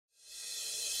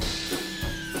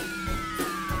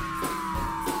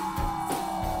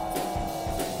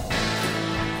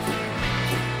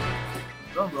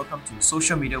welcome to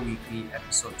Social Media Weekly,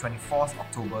 episode 24th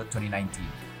October 2019.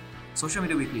 Social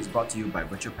Media Weekly is brought to you by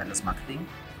Virtual Peddlers Marketing,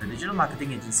 the digital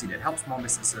marketing agency that helps small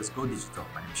businesses go digital.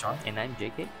 My name is Sean. And I'm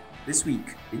JK. This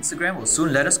week, Instagram will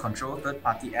soon let us control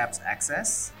third-party apps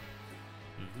access.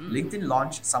 LinkedIn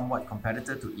launched somewhat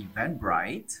competitor to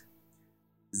Eventbrite.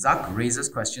 Zuck raises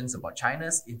questions about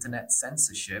China's internet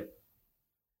censorship.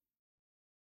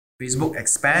 Facebook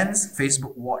expands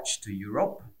Facebook Watch to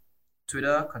Europe.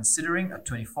 Twitter considering a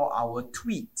 24-hour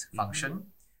tweet function.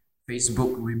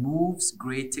 Facebook removes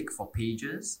grey tick for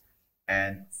pages.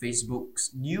 And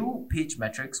Facebook's new page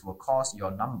metrics will cause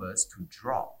your numbers to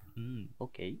drop.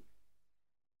 Okay.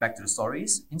 Back to the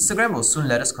stories. Instagram will soon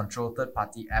let us control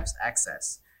third-party apps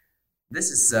access.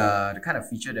 This is the kind of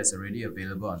feature that's already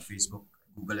available on Facebook,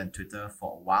 Google, and Twitter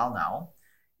for a while now.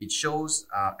 It shows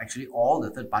actually all the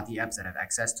third-party apps that have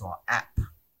access to our app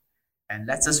and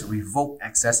lets us revoke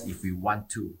access if we want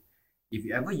to. If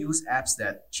you ever use apps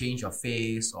that change your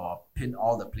face or pin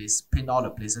all the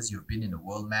places you've been in the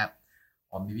world map,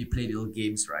 or maybe play little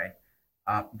games, right?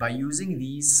 By using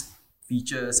these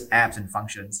features, apps, and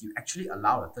functions, you actually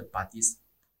allow a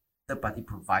third-party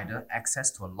provider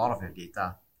access to a lot of your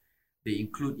data. They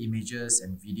include images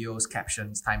and videos,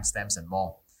 captions, timestamps, and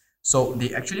more. So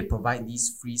they actually provide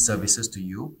these free services to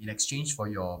you in exchange for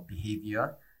your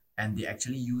behavior, and they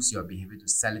actually use your behavior to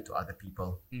sell it to other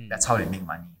people. That's how they make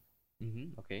money.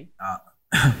 Okay.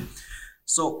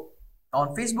 So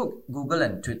on Facebook, Google,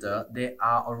 and Twitter, there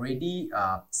are already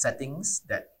settings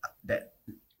that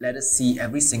let us see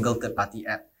every single third-party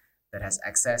app that has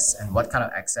access and what kind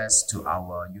of access to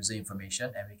our user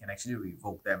information, and we can actually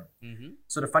revoke them.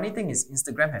 So the funny thing is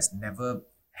Instagram has never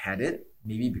had it,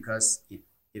 maybe because it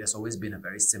has always been a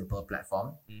very simple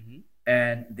platform.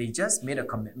 And they just made a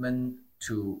commitment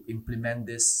to implement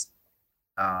this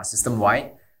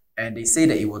system-wide, and they say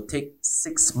that it will take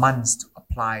 6 months to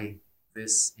apply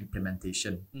this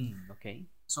implementation. Okay.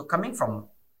 So coming from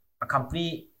a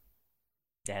company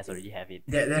That has already have it.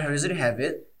 they already have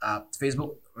it.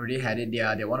 Facebook already had it.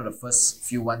 They're one of the first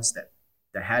few ones that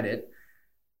had it.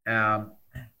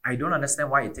 I don't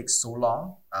understand why it takes so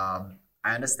long.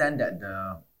 I understand that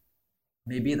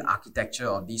maybe the architecture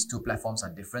of these two platforms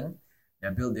are different. They're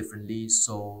built differently,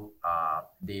 so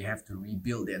they have to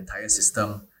rebuild the entire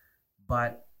system.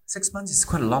 But 6 months is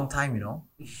quite a long time, you know.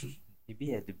 Maybe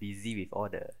they have to be busy with all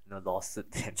the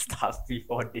lawsuits and stuff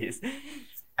before this.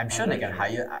 I'm sure they can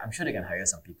hire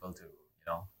some people to,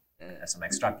 some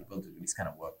extra people to do this kind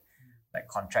of work, like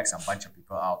contract some bunch of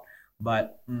people out.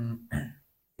 But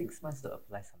 6 months to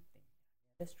apply something.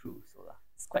 That's true. So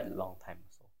it's quite a long time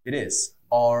also. it is.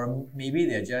 Or maybe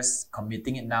they're just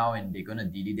committing it now and they're gonna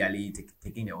dilly-dally,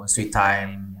 taking their own sweet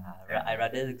time. Yeah, I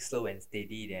rather slow and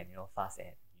steady than fast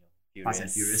and furious. Fast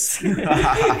and furious.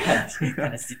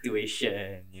 kind of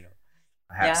situation.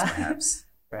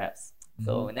 Perhaps.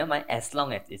 So never mind. As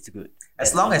long as it's good.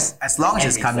 As long as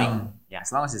it's coming. Yeah.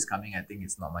 As long as it's coming, I think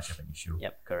it's not much of an issue.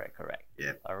 Yep, correct.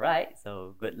 Yep. All right,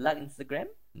 so good luck, Instagram.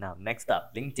 Now, next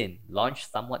up, LinkedIn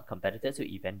launched somewhat competitor to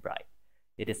Eventbrite.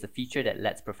 It is a feature that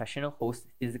lets professionals host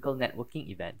physical networking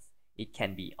events. It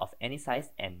can be of any size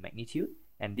and magnitude,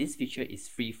 and this feature is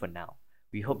free for now.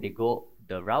 We hope they go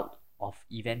the route of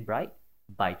Eventbrite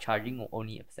by charging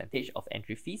only a percentage of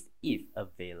entry fees if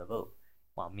available.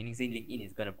 Wow, meaning saying LinkedIn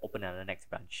is gonna open another next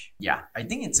branch. Yeah, I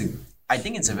think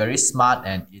it's a very smart,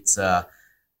 and it's a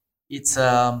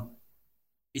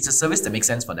service that makes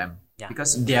sense for them. Yeah.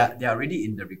 Because they are already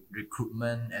in the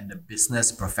recruitment and the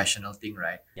business professional thing,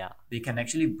 right? Yeah. They can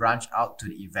actually branch out to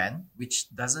the event, which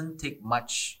doesn't take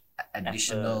much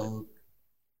additional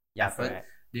effort. Correct.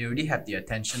 They already have the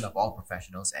attention of all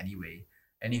professionals anyway.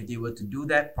 And if they were to do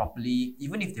that properly,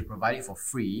 even if they provide it for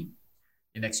free,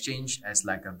 in exchange as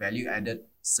like a value-added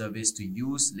service to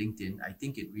use LinkedIn, I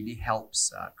think it really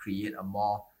helps create a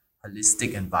more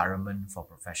holistic environment for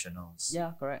professionals.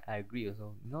 Yeah, correct. I agree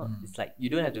also. It's like you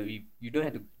don't have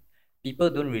to. People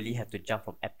don't really have to jump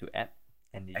from app to app,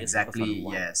 and they just focus on Exactly.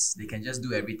 one. Yes, they can just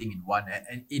do everything in one,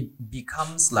 and it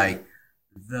becomes like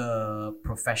the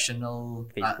professional,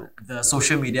 Facebook. the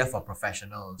social media for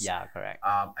professionals. Yeah, correct.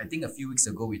 I think a few weeks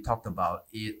ago we talked about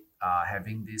it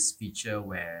having this feature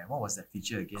where, what was that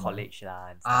feature again? College lah.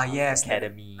 And stuff, Yes,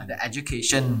 academy. the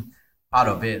education part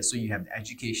of it. So you have the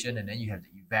education, and then you have the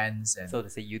events, and So to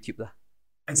say YouTube lah.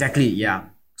 exactly, yeah.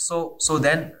 So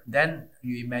then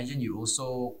you imagine you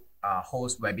also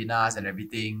host webinars and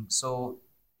everything. So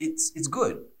it's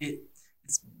good.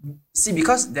 See,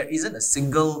 because there isn't a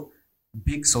single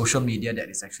big social media that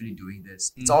is actually doing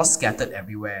this. It's all scattered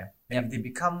everywhere. And if they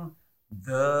become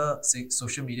the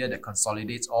social media that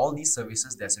consolidates all these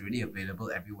services that's already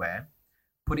available everywhere,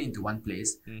 put it into one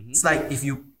place. Mhm. It's like if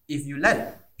you let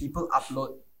people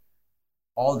upload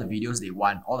all the videos they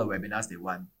want, all the webinars they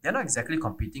want, they're not exactly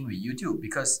competing with YouTube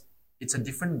because it's a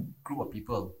different group of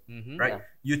people, right?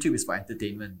 YouTube is for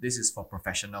entertainment. This is for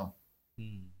professional.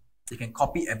 Mm. They can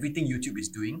copy everything YouTube is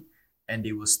doing, and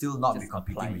they will still not be Just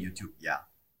competing apply with it. YouTube. Yeah,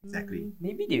 exactly.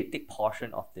 Maybe they take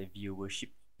portion of the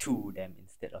viewership to them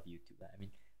instead of YouTube. I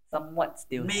mean, somewhat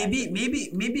still Maybe, has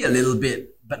it. maybe a little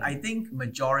bit, but I think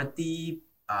majority,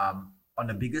 on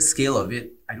a bigger scale of it,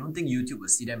 I don't think YouTube will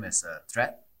see them as a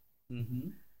threat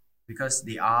Mhm. because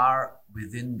they are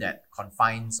within that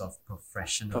confines of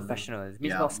professional. Professional. It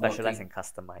means yeah, more specialized working- and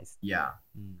customized. Yeah,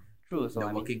 True. So the I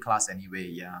mean, working class anyway.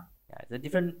 Yeah, it's a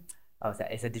different. I would say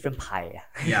it's a different pie.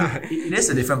 yeah. It is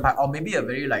a different pie, or maybe a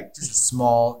very like just a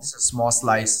small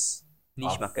slice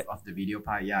Niche of, market. of the video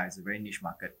pie. Yeah, it's a very niche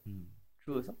market.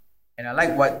 True. So. And I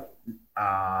like what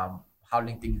how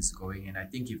LinkedIn is going. And I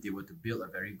think if they were to build a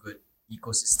very good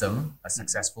ecosystem, a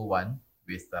successful one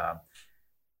with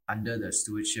under the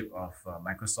stewardship of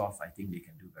Microsoft, I think they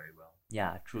can do very well.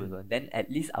 Yeah, true. So then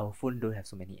at least our phone don't have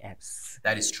so many apps.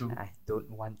 That is true. I don't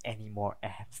want any more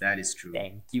apps. That is true.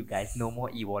 Thank you guys. No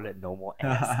more e-wallet, no more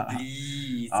apps.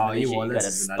 Please. Oh, Malaysia, you e-wallets gotta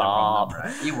is another stop.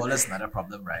 problem, right? E-wallets is another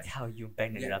problem, right? Tell you,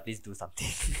 Bank Negara, please do something.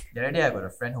 The other day, I got a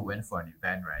friend who went for an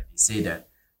event, right? He said that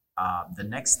the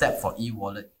next step for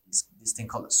e-wallet is this thing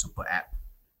called a super app,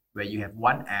 where you have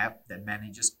one app that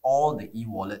manages all the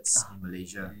e-wallets in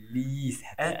Malaysia. Please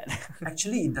have And that.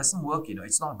 actually, it doesn't work,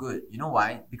 it's not good. You know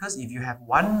why? Because if you have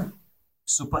one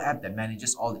super app that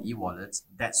manages all the e-wallets,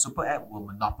 that super app will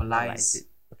monopolize. it.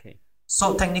 Okay.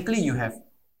 So technically,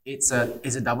 it's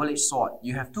a double-edged sword.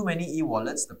 You have too many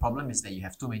e-wallets. The problem is that you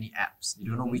have too many apps. You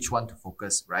don't know which one to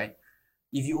focus, right?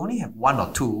 If you only have one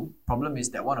or two, problem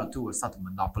is that one or two will start to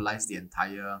monopolize the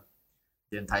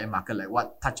entire market, like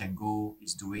what Touch and Go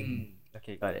is doing.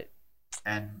 Okay, got it.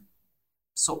 And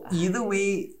so either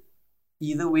way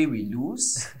we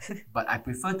lose. But I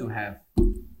prefer to have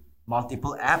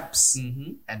multiple apps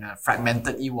and a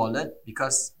fragmented e-wallet,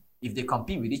 because if they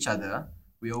compete with each other,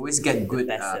 we always get good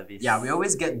best service. we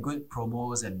always get good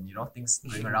promos and things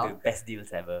going The around. best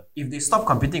deals ever. If they stop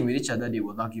competing with each other, they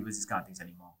will not give us these kind of things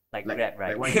anymore. Like Grab,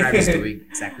 right? Like what Grab is doing.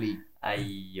 Exactly.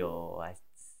 Ayo, I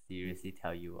seriously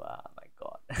tell you, my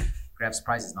God. Grab's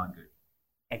price is not good.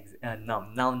 No,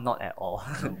 now not at all.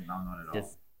 No, not at all.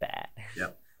 Just bad.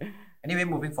 Yep. Anyway,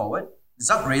 moving forward,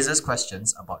 Zuck raises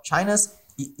questions about China's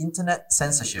internet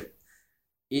censorship.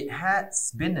 It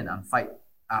has been an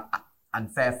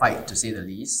unfair fight, to say the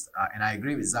least, and I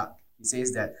agree with Zuck. He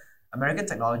says that American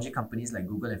technology companies like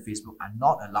Google and Facebook are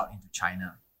not allowed into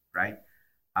China, right?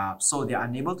 So they are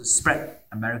unable to spread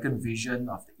American vision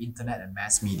of the internet and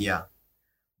mass media.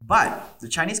 But the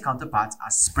Chinese counterparts are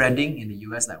spreading in the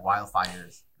US like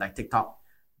wildfires, like TikTok,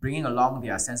 bringing along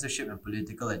their censorship and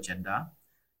political agenda.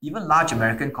 Even large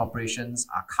American corporations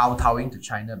are kowtowing to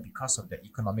China because of their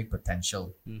economic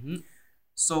potential.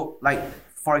 So, like,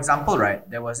 for example, right,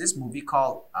 there was this movie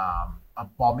called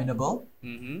Abominable,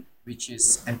 which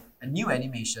is a new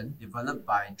animation developed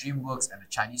by DreamWorks and a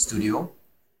Chinese studio.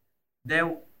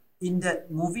 In that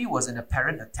movie was an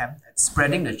apparent attempt at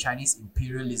spreading the Chinese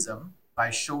imperialism by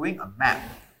showing a map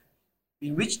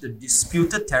in which the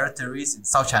disputed territories in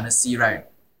South China Sea, right,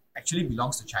 actually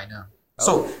belongs to China.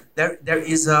 So there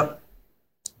is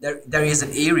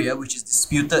an area which is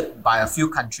disputed by a few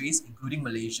countries, including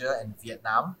Malaysia and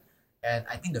Vietnam, and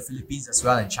I think the Philippines as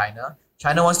well, and China.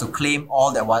 China wants to claim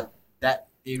all that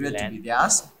area to be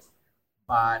theirs,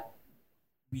 but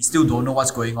we still don't know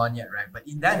what's going on yet, right? But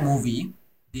in that movie,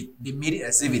 they made it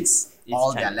as if it's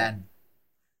all China. Their land.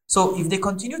 So if they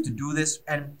continue to do this,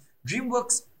 and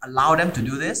DreamWorks allow them to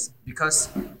do this because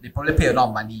they probably pay a lot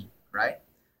of money, right?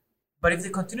 But if they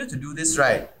continue to do this,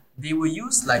 right, they will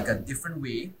use like a different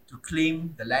way to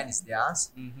claim the land is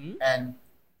theirs. And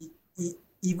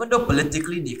even though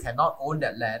politically they cannot own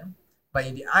that land, but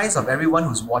in the eyes of everyone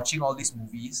who's watching all these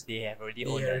movies, they already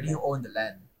own the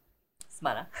land.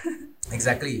 Smart, huh?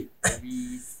 Exactly.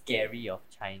 Very scary of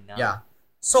China. Yeah.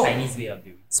 So Chinese way of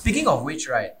doing. Speaking of which,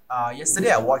 right,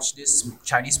 yesterday I watched this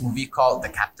Chinese movie called The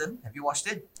Captain. Have you watched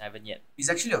it? I haven't yet. It's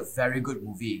actually a very good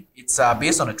movie. It's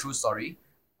based on a true story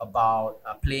about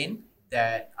a plane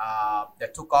that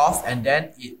took off, and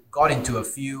then it got into a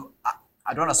few.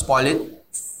 I don't want to spoil it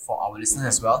for our listeners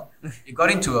as well. It got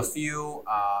into a few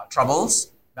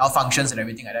troubles, malfunctions, and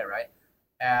everything like that, right?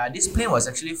 This plane was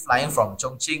actually flying from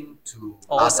Chongqing to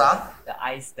Lhasa.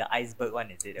 The iceberg one,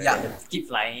 is it? Yeah. They keep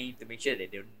flying to make sure that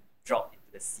they don't drop into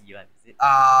the sea one, is it?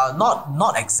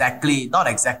 Not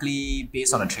exactly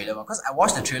based on the trailer, because I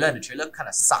watched the trailer and the trailer kind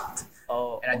of sucked,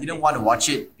 Oh, and I didn't okay. want to watch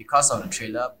it because of the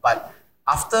trailer. But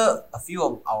after a few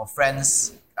of our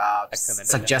friends Recommended,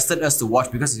 suggested us to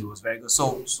watch because it was very good,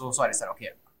 so I decided, okay,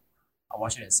 I'll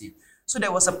watch it and see. So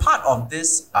there was a part of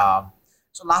this.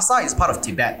 So Lhasa is part of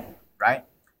Tibet, right?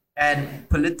 And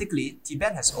politically,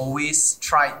 Tibet has always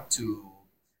tried to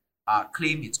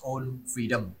claim its own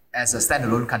freedom as a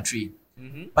standalone country.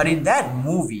 Mm-hmm. But in that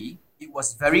movie, it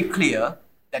was very clear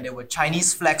that there were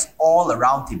Chinese flags all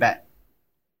around Tibet.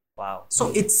 Wow.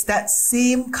 So it's that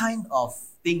same kind of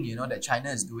thing, that China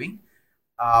is doing.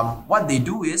 What they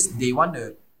do is they want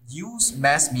to use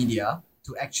mass media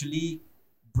to actually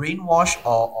brainwash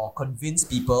or convince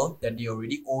people that they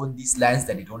already own these lands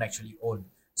that they don't actually own.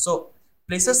 So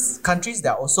countries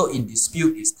that are also in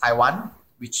dispute is Taiwan,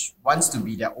 which wants to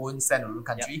be their own standalone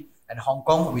country, and Hong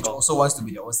Kong, which also wants to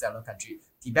be their own standalone country.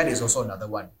 Tibet is also another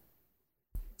one.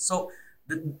 So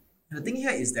the thing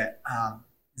here is that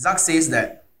Zuck says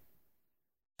that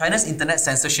China's internet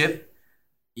censorship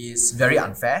is very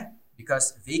unfair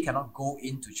because they cannot go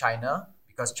into China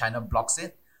because China blocks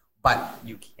it. But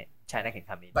China can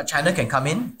come in. But China can come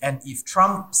in, and if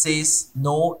Trump says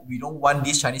no, we don't want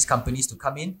these Chinese companies to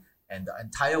come in, and the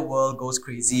entire world goes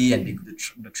crazy, and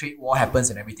the trade war happens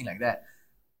and everything like that.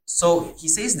 So he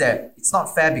says that it's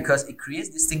not fair because it creates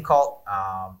this thing called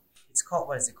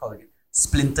what is it called again?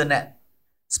 Splinternet.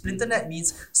 Splinternet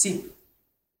means, see,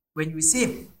 when you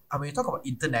talk about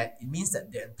internet, it means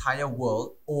that the entire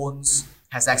world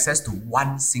has access to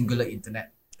one singular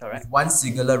internet. Correct. With one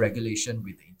singular regulation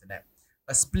with the internet.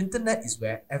 A splinternet is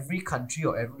where every country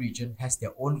or every region has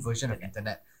their own version of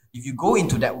internet. If you go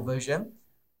into that version,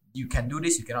 you can do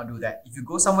this, you cannot do that. If you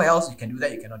go somewhere else, you can do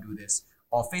that, you cannot do this.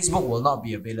 Or Facebook will not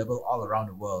be available all around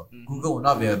the world. Mm-hmm. Google will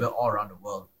not be available all around the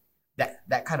world.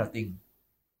 That kind of thing,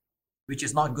 which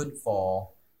is not good for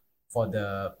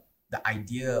the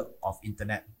idea of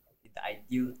internet. The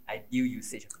ideal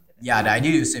usage of internet. Yeah, the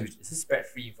ideal usage. This is spread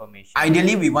free information.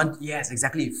 Ideally, we want, yes,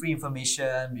 exactly, free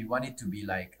information. We want it to be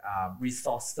like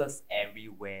resources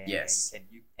everywhere. Yes. And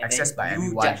accessed by you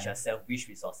everyone. judge yourself which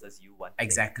resources you want.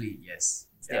 Exactly. Yes.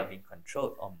 Instead of being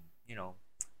controlled or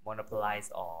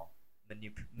monopolized or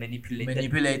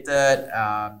manipulated.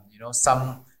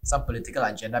 Some political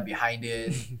agenda behind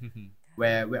it.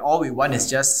 where all we want is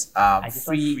just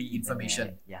free information.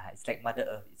 Internet. Yeah, it's like Mother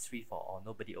Earth. It's free for all.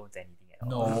 Nobody owns anything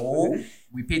at all. No,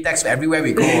 we pay tax everywhere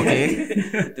we go. Okay.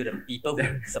 To the people who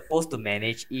are supposed to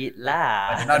manage it lah.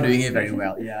 But they're not doing it very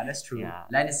well. Yeah, that's true. Yeah.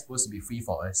 Land is supposed to be free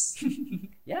for us.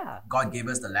 Yeah. God gave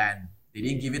us the land. They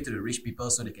didn't give it to the rich people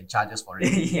so they can charge us for it.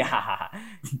 Yeah.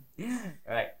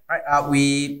 Right. Right.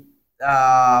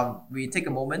 We take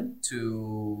a moment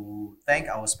to thank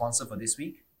our sponsor for this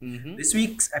week. Mm-hmm. This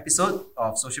week's episode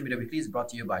of Social Media Weekly is brought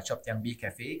to you by Chop Tiam Bee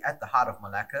Cafe at the heart of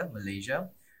Malacca, Malaysia.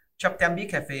 Chop Tiam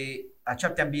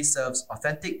Bee serves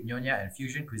authentic Nyonya and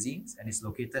fusion cuisines and is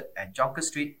located at Jonker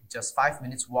Street, just 5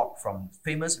 minutes walk from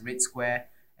famous Red Square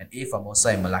and A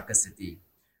Famosa in Malacca City.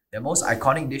 Their most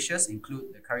iconic dishes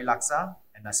include the curry laksa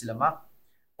and nasi lemak.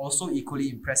 Also equally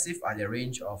impressive are their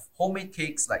range of homemade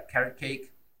cakes like carrot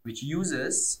cake, which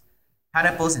uses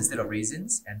pineapples instead of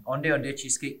raisins, and onde onde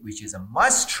cheesecake, which is a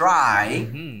must try.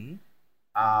 Mm-hmm.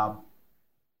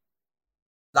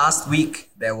 Last week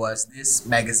there was this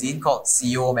magazine called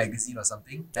CEO magazine or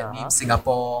something that named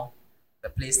Singapore the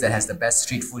place that has the best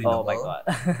street food in the world. Oh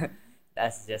my god.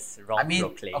 That's just wrong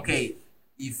proclaim. Okay,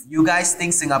 if you guys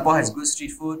think Singapore has good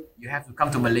street food, you have to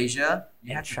come to Malaysia.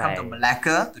 You have to come to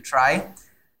Malacca to try.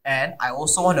 And I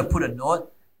also want to put a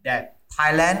note that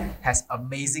Thailand has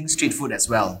amazing street food as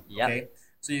well. Yep. Okay,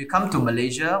 so you come to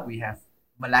Malaysia, we have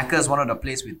Malacca is one of the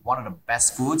places with one of the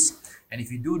best foods. And if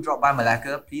you do drop by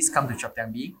Malacca, please come to Chop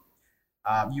Tiam Bee.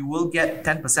 You will get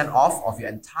 10% off of your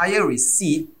entire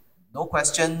receipt. No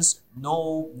questions,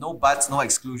 no buts, no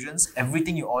exclusions.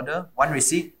 Everything you order, one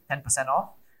receipt, 10%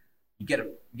 off. You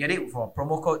get it for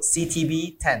promo code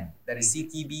CTB10. That is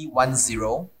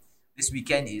CTB10. This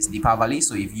weekend is Deepavali,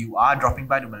 so if you are dropping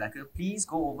by to Malacca, please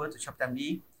go over to Chop Tiam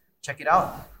Bee, check it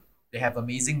out. They have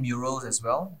amazing murals as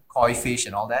well, koi fish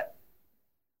and all that.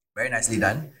 Very nicely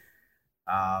done.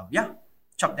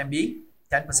 Chop Tiam Bee,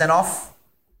 10% off.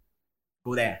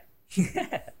 Go there.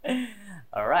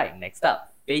 Alright, next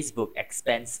up. Facebook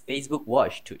expands Facebook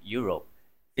Watch to Europe.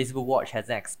 Facebook Watch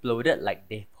hasn't exploded like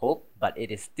they hoped, but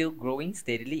it is still growing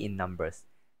steadily in numbers.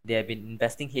 They have been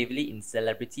investing heavily in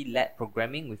celebrity-led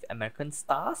programming with American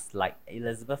stars like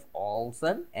Elizabeth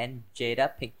Olsen and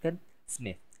Jada Pinkett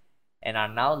Smith, and are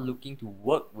now looking to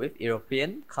work with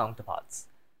European counterparts.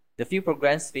 The few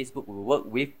programs Facebook will work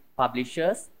with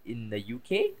publishers in the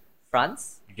UK,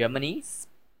 France, Germany,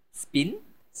 Spain.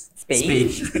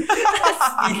 Spain.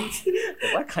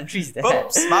 What country is that?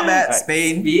 Oops, my bad.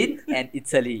 Spain. Spain and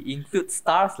Italy include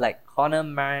stars like Conor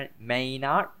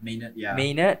Maynard,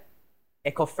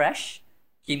 Ecofresh,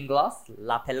 Kim Gloss,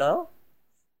 La Perle,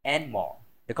 and more.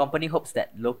 The company hopes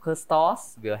that local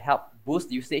stores will help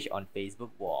boost usage on Facebook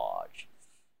Watch.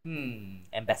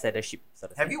 Ambassadorship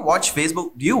sort of Have thing. you watched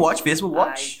Facebook? Do you watch Facebook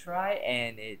Watch? I try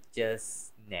and it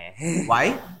just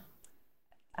Why?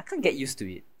 I can't get used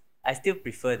to it. I still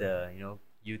prefer the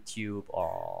YouTube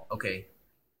or Okay.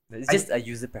 it's just a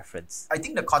user preference. I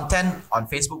think the content on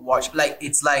Facebook Watch,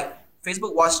 it's like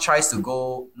Facebook Watch tries to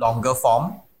go longer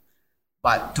form.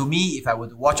 But to me, if I were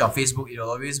to watch on Facebook, it'll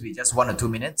always be just 1 or 2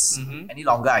 minutes. Any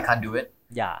longer, I can't do it.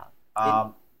 Yeah.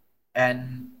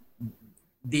 And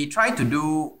they try to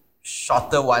do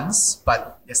shorter ones,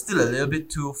 but they're still a little bit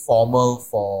too formal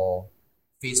for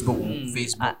Facebook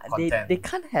content. They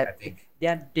can't have. I think.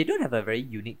 They don't have a very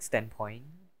unique standpoint.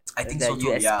 I think The so too.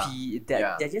 USP.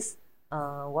 Yeah. They're just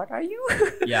what are you?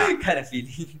 Yeah. kind of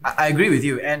feeling. I agree with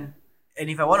you. And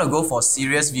if I want to go for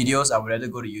serious videos, I would rather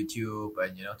go to YouTube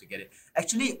and to get it.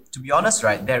 Actually, to be honest,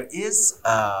 right, there is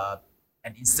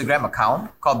an Instagram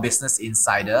account called Business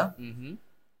Insider.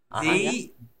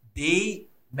 They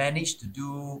managed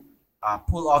to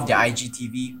pull off their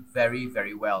IGTV very,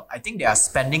 very well. I think they are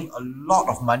spending a lot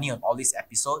of money on all these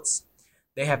episodes.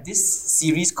 They have this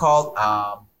series called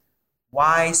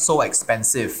Why So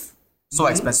Expensive? So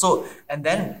expensive. So, and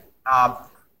then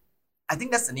I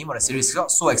think that's the name of the series. It's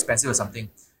called So Expensive or something.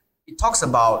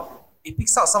 It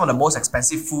picks out some of the most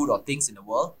expensive food or things in the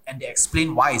world, and they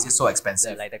explain why is it so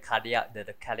expensive. Like the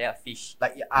caviar fish.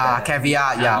 Like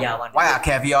caviar, why are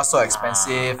caviar so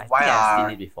expensive? Why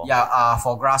I've seen it before.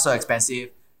 Foie gras so expensive?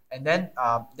 And then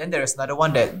there is another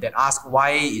one that asks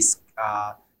why is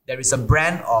there is a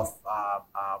brand of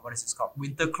what is this called,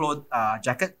 winter cloth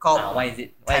jacket called why is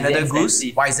it Canada Goose.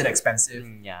 expensive? Why is it expensive?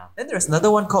 Yeah. Then there's another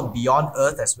one called Beyond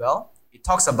Earth as well. It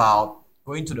talks about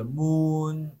going to the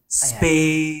moon,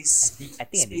 space, I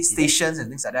think space stations and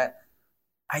things like that.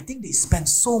 I think they spend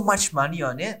so much money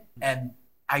on it, and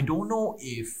I don't know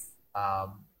if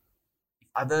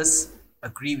others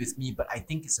agree with me, but I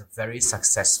think it's a very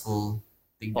successful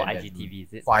thing For that they're IGTV, doing.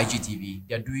 is it? For IGTV,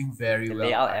 they're doing very The well.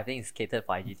 layout, I think, is catered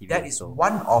for IGTV. That is also.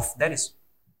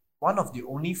 one of the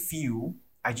only few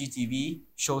IGTV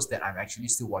shows that I'm actually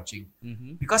still watching,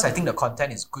 Mm-hmm. because I think the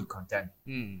content is good content.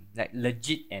 Like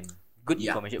legit and good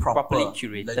Yeah, information, proper, properly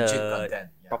curated, legit content,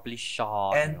 yeah. properly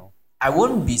shot. And I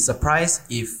wouldn't be surprised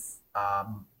if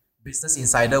Business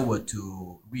Insider were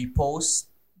to repost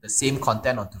the same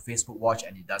content onto Facebook Watch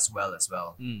and it does well as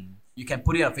well. You can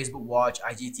put it on Facebook Watch,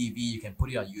 IGTV, you can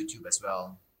put it on YouTube as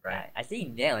well, right? I think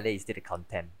in the end of the day, it's still the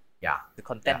content. Yeah. The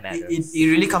content Yeah. matters. It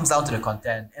really comes down to the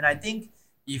content. And I think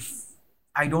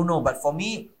I don't know, but for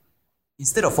me,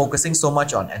 instead of focusing so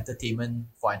much on entertainment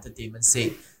for entertainment's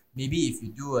sake, maybe if you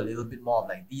do a little bit more of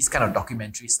like these kind of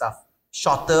documentary stuff,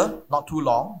 shorter, not too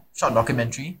long, short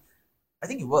documentary, I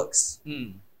think it works.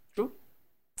 True.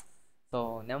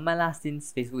 So never mind lah,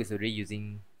 since Facebook is already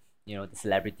using, the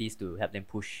celebrities to help them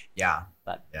push. Yeah.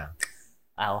 But Yeah.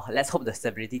 let's hope the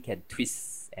celebrity can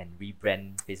twist and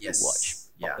rebrand Facebook Yes. Watch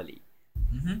Yeah. properly.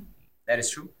 That is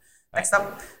true. Next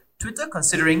up, Twitter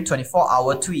considering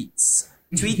 24-hour tweets.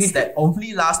 Tweets that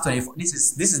only last 24. This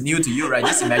is new to you, right?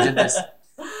 Just imagine this.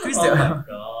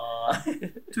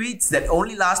 Tweets that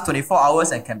only last 24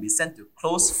 hours and can be sent to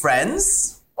close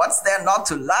friends. What's there not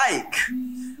to like?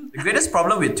 The greatest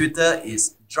problem with Twitter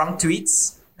is drunk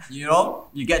tweets.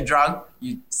 You get drunk,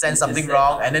 you send something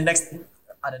wrong, and then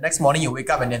the next morning you wake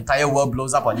up and the entire world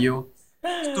blows up on you.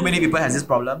 Too many people has this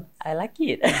problem. I like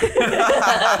it.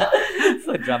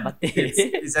 So dramatic.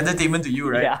 It's entertainment to you,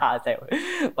 right? Yeah, it's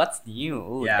like, what's new?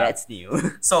 Ooh, Yeah. that's new.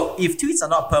 So if tweets are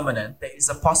not permanent, there is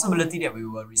a possibility that we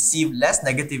will receive less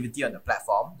negativity on the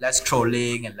platform, less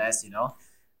trolling and less,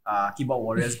 keyboard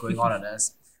warriors going on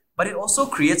us. But it also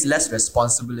creates less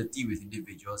responsibility with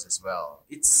individuals as well.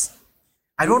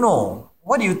 I don't know.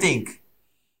 What do you think?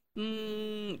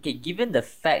 Okay, given the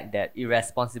fact that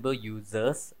irresponsible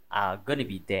users are going to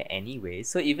be there anyway,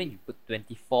 so even you put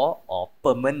 24 or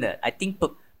permanent, I think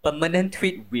permanent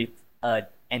tweet with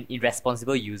an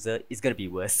irresponsible user is going to be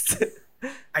worse.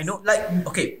 I know,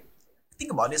 okay,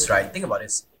 think about this, right? Think about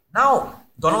this. Now,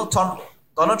 Donald Trump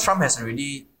has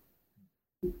already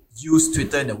used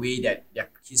Twitter in a way that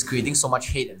he's creating so much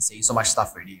hate and saying so much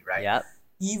stuff already, right? Yeah.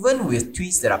 Even with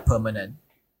tweets that are permanent,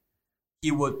 he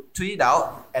would tweet it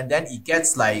out and then he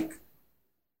gets like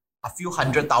a few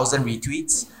 100,000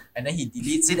 retweets and then he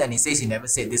deletes it and he says he never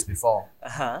said this before,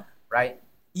 Uh-huh. right?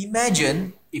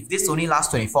 imagine if this only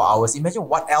lasts 24 hours, imagine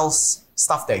what else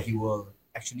stuff that he will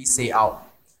actually say out.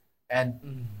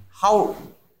 And how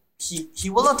he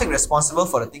will not take responsible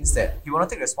for the things that he will not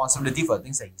take responsibility for the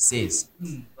things that he says.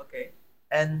 Okay.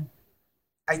 And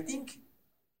I think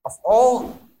of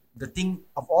all the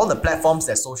platforms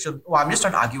that I'm just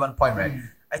trying to argue one point, right?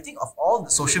 I think of all the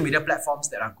social media platforms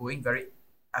that are going very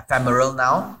ephemeral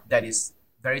now, that is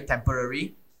very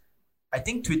temporary, I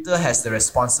think Twitter has the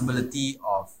responsibility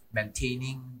of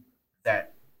maintaining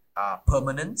that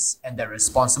permanence and that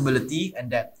responsibility,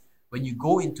 and that when you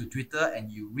go into Twitter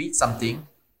and you read something,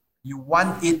 you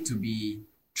want it to be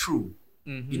true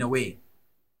in a way.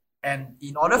 And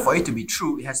in order for it to be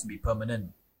true, it has to be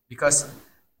permanent, because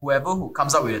whoever who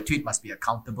comes up with a tweet must be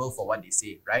accountable for what they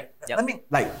say, right? Yep. I mean,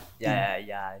 like,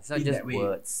 Yeah. It's not in just that way.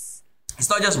 words. It's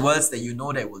not just words that you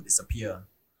know that will disappear.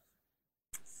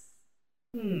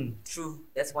 True.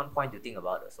 That's one point to think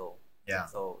about also. Yeah.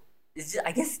 So it's just,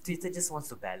 I guess Twitter just wants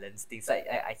to balance things. Like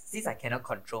since I cannot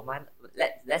control mine,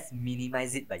 let's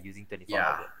minimize it by using 24 Yeah.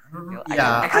 hours. You know,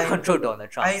 Yeah, I can't control Donald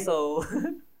Trump, so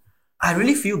I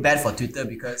really feel bad for Twitter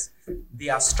because they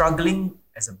are struggling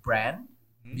as a brand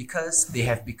because they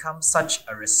have become such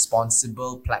a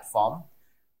responsible platform.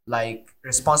 Like,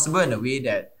 responsible in a way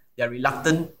that they're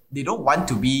reluctant, they don't want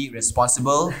to be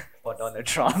responsible for Donald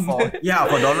Trump. for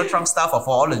Donald Trump stuff or for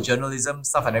all the journalism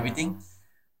stuff and everything.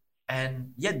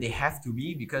 And yet they have to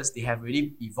be, because they have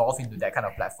really evolved into that kind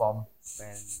of platform.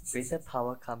 When greater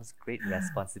power comes great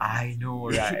responsibility. I know,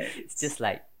 right? It's just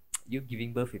like you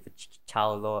giving birth with a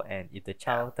child law, and if the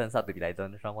child turns out to be like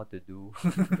Donald Trump, what to do?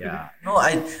 Yeah. No,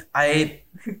 I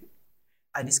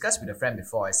discussed with a friend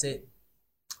before. I said,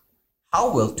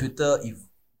 how will Twitter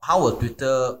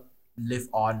live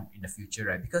on in the future,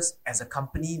 right? Because as a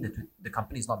company, the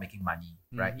company is not making money,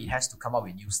 right? It has to come up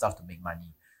with new stuff to make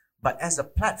money. But as a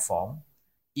platform,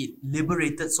 it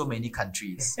liberated so many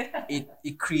countries.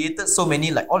 It created so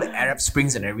many, like all the Arab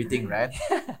Springs and everything, right?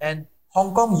 And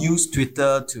Hong Kong used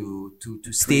Twitter to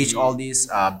stage all these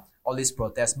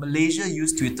protests. Malaysia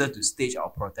used Twitter to stage our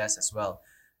protests as well.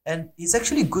 And it's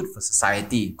actually good for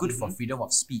society, good for freedom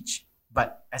of speech.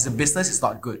 But as a business, it's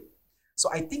not good. So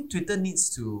I think Twitter needs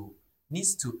to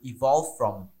evolve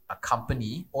from a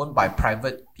company owned by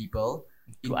private people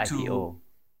To IPO.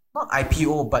 not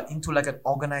IPO, but into like an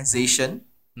organization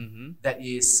that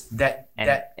is that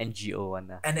NGO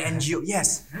one. an NGO.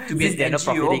 Yes, to be Since an they're not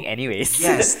profiting NGO. anyways.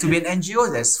 Yes, to be an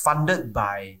NGO that's funded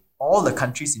by all the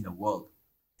countries in the world,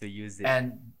 To use it.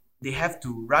 and they have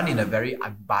to run in a very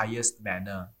unbiased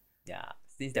manner. Yeah.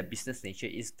 Since their business nature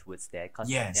is towards there, because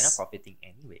Yes. they're not profiting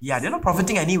anyway. Yeah, they're not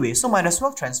profiting anyway, so might as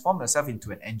well transform themselves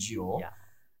into an NGO. Yeah.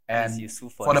 And It's useful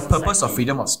for for the purpose of society.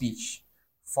 freedom of speech,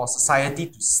 for society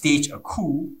to stage a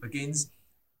coup against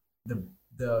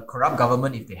the corrupt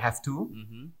government if they have to,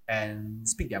 and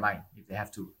speak their mind if they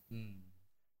have to.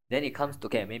 Then it comes to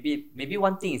maybe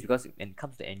one thing is because when it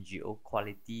comes to NGO,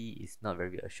 quality is not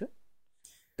very assured.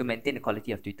 To maintain the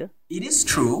quality of Twitter. It is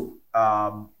true.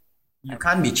 You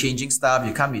can't be changing stuff.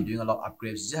 You can't be doing a lot of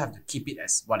upgrades. You just have to keep it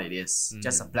as what it is.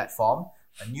 Just a platform,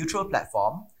 a neutral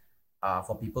platform,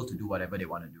 for people to do whatever they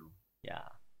want to do. Yeah.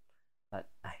 But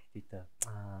Twitter,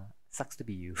 sucks to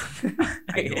be you.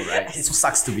 I know, right? It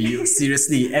sucks to be you.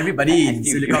 Seriously, everybody in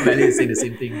feel Silicon you. Valley is saying the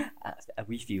same thing.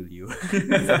 We feel you.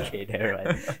 It's okay, there,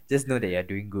 right? Just know that you're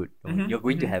doing good. You're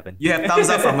going to heaven. You have thumbs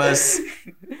up from us.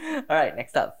 Alright,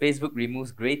 next up, Facebook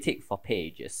removes grey tick for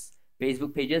pages.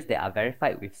 Facebook pages that are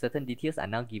verified with certain details are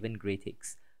now given grey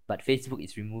ticks. But Facebook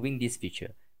is removing this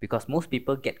feature because most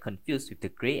people get confused with the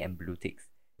grey and blue ticks.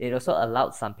 It also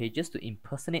allowed some pages to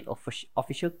impersonate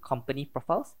official company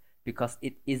profiles because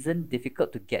it isn't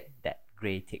difficult to get that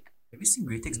grey tick. Have you seen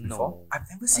grey ticks No. before? I've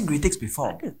never seen grey ticks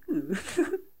before.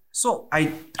 So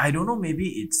I don't know, maybe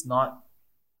it's not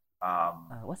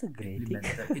What's a grey tick?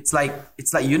 implemented. It's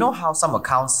like you know how some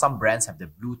accounts, some brands have the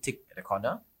blue tick at the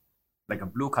corner? Like a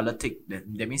blue color tick.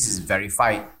 That means it's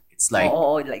verified. It's like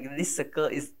like this circle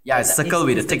is a circle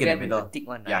with a tick in the Instagram with middle. a tick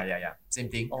one, Yeah, right? yeah. Same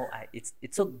thing. It's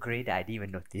so grey that I didn't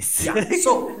even notice. Yeah.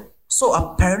 So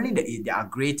apparently there are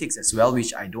grey ticks as well,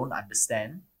 which I don't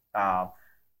understand.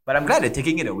 But I'm glad they're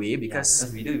taking it away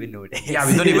because we don't even know that.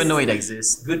 we don't even know it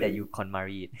exists. Good that you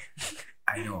KonMari it.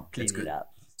 I know. Clean That's it good.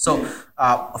 up. So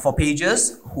for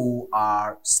pages who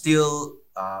are still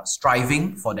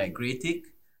striving for that grey tick,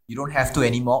 you don't have to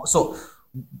anymore. So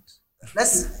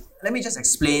let me just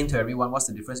explain to everyone what's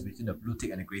the difference between the blue tick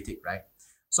and the grey tick, right?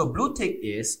 So blue tick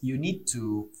is you need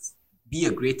to be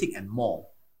a grey tick and more.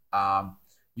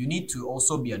 You need to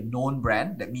also be a known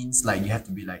brand. That means like you have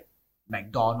to be like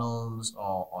McDonald's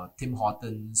or Tim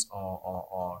Hortons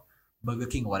or Burger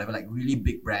King or whatever, like really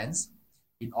big brands,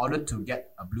 in order to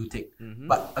get a blue tick. Mm-hmm.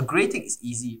 But a grey tick is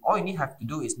easy. All you have to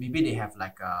do is maybe they have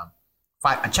like a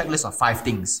checklist of 5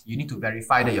 things. You need to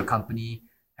verify that your company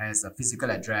has a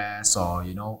physical address or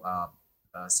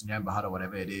Sdn Bhd or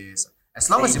whatever it is. As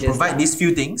long as you provide these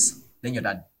few things, then you're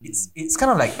done. It's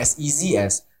kind of like as easy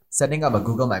as setting up a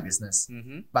Google My Business.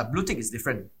 Mm-hmm. But blue tick is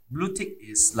different. Blue tick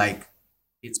is like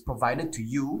it's provided to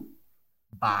you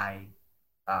by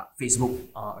Facebook.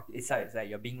 Oh, it's like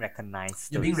you're being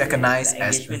recognized. You're being recognized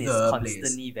as engagement the is place.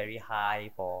 constantly very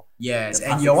high for. Yes, the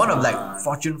and past you're one 6 of like months.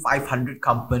 Fortune 500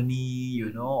 company,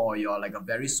 or you're like a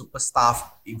very super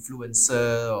staff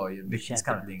influencer, or you Which these has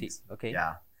kind the of blue things. tick, okay.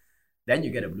 Yeah. Then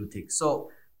you get a blue tick.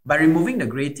 So by removing the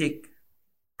grey tick,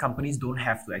 companies don't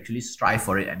have to actually strive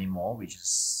for it anymore, which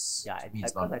is to me,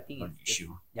 it's not I think an it's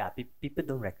issue. people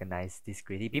don't recognize this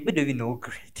grading. People don't even know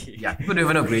grading. Yeah, people don't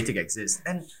even know grey tick exists.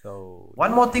 And So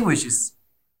one more thing which is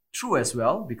true as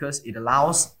well, because it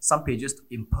allows some pages to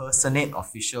impersonate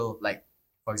official, like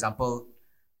for example,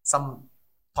 some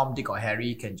Tom, Dick or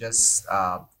Harry can just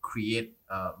create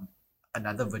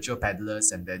another virtual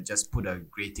peddlers and then just put a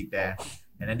grey tick there,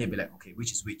 and then they'll be like, okay,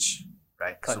 which is which,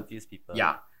 right? So confuse people.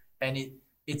 yeah, and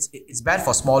it's bad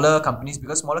for smaller companies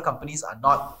because smaller companies are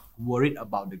not worried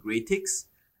about the grey ticks,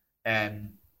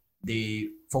 and they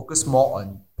focus more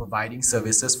on providing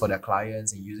services for their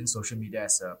clients and using social media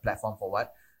as a platform for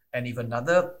what. And if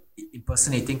another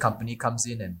impersonating company comes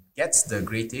in and gets the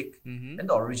grey tick, Mm-hmm. then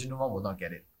the original one will not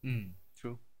get it.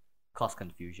 True. Cause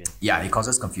confusion. Yeah, it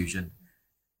causes confusion.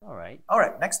 All right. All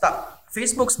right, next up,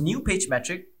 Facebook's new page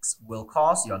metrics will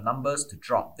cause your numbers to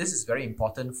drop. This is very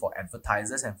important for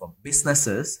advertisers and for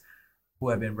businesses who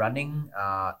have been running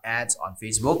ads on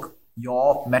Facebook.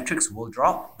 Your metrics will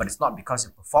drop, but it's not because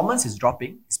your performance is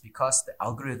dropping. It's because the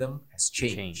algorithm has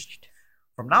changed.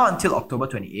 From now until October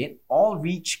 28, all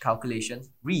reach calculations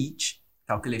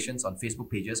on Facebook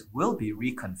pages will be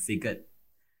reconfigured.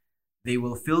 They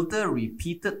will filter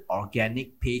repeated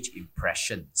organic page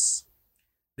impressions.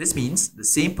 This means the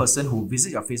same person who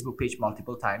visits your Facebook page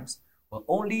multiple times will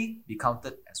only be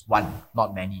counted as one,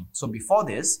 not many. So before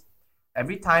this,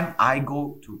 every time I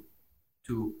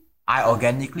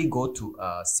organically go to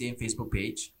a same Facebook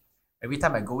page, every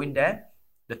time I go in there,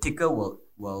 the ticker will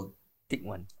Tick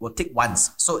one. tick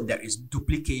once. So there is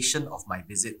duplication of my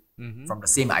visit Mm-hmm. from the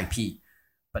same IP.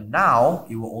 But now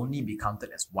it will only be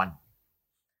counted as one.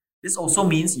 This also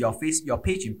means your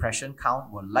page impression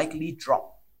count will likely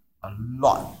drop a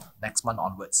lot next month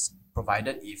onwards,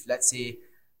 provided let's say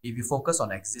if you focus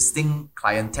on existing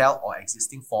clientele or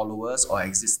existing followers or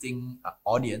existing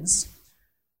audience.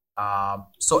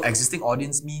 So existing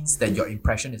audience means that your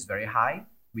impression is very high,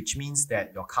 which means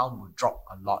that your count will drop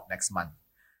a lot next month.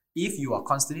 If you are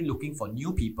constantly looking for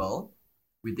new people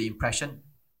with the impression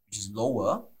which is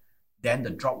lower, then the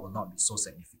drop will not be so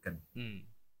significant.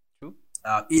 True.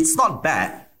 It's not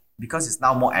bad because it's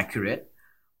now more accurate.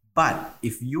 But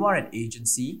if you are an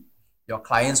agency, your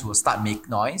clients will start make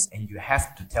noise and you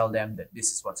have to tell them that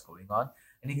this is what's going on.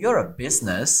 And if you're a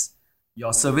business,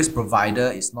 your service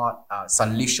provider is not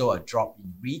suddenly show a drop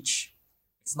in reach.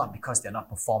 It's not because they're not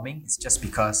performing. It's just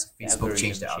because Facebook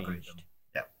changed the algorithm.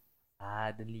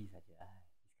 Yeah. Don't leave this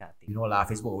kind of thing. You know lah,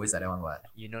 Facebook always like that one what?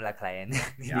 You know like client,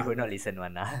 Yeah. they will not listen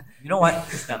one You know what?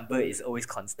 This number is always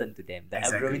constant to them. The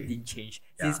Exactly. algorithm didn't change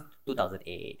Yeah. since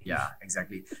 2008. Yeah,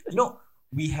 exactly.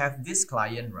 We have this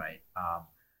client, right,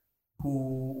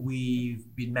 who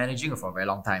we've been managing for a very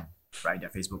long time, right, their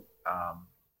Facebook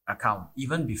account,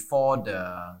 even before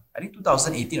I think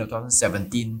 2018 or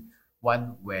 2017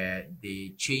 one where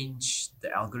they changed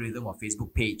the algorithm of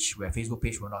Facebook page, where Facebook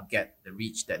page will not get the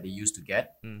reach that they used to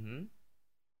get. Mm-hmm.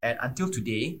 And until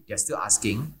today, they're still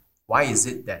asking, why is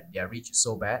it that their reach is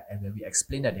so bad? And when we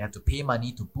explain that they have to pay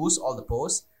money to boost all the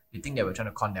posts, they think that we're trying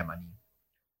to con their money.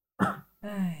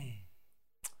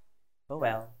 Oh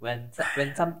well, when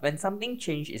something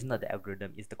change, it's not the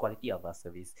algorithm, it's the quality of our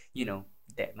service. You know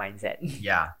that mindset.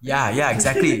 Yeah,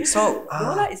 exactly. So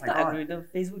No lah, it's my not God. algorithm.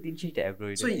 Facebook didn't change the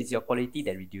algorithm. So it's your quality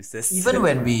that reduces. Even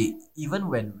when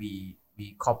we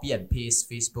copy and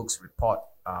paste Facebook's report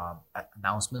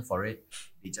announcement for it,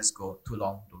 they just go too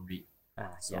long, don't read.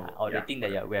 So, or they think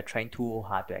that we are trying too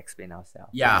hard to explain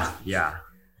ourselves. Yeah.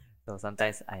 So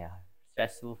sometimes,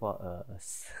 stressful for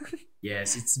us.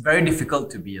 Yes, it's very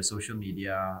difficult to be a social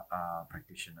media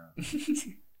practitioner.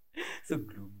 So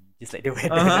gloomy, just like the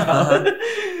weather.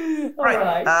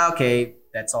 Right. Okay.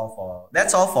 That's all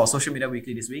for Social Media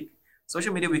Weekly this week.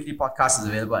 Social Media Weekly podcast is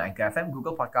available on Anchor FM,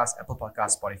 Google Podcasts, Apple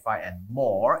Podcasts, Spotify, and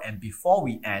more. And before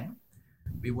we end,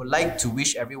 we would like to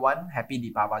wish everyone happy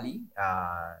Deepavali.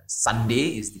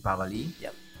 Sunday is Deepavali.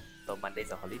 Yep. So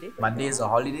Monday's a holiday? Monday is a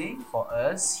holiday for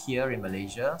us here in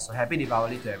Malaysia. So happy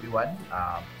Diwali to everyone.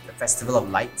 The Festival of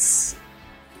Lights.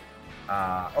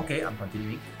 Okay, I'm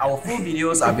continuing. Our full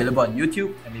videos are available on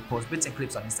YouTube, and we post bits and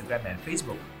clips on Instagram and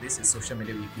Facebook. This is Social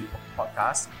Media Weekly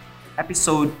Podcast,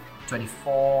 episode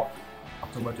 24,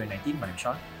 October 2019. My name is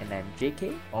Sean. And I'm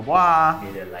JK. Au revoir.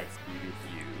 May the lights be with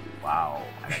you. Wow,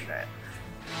 I like that.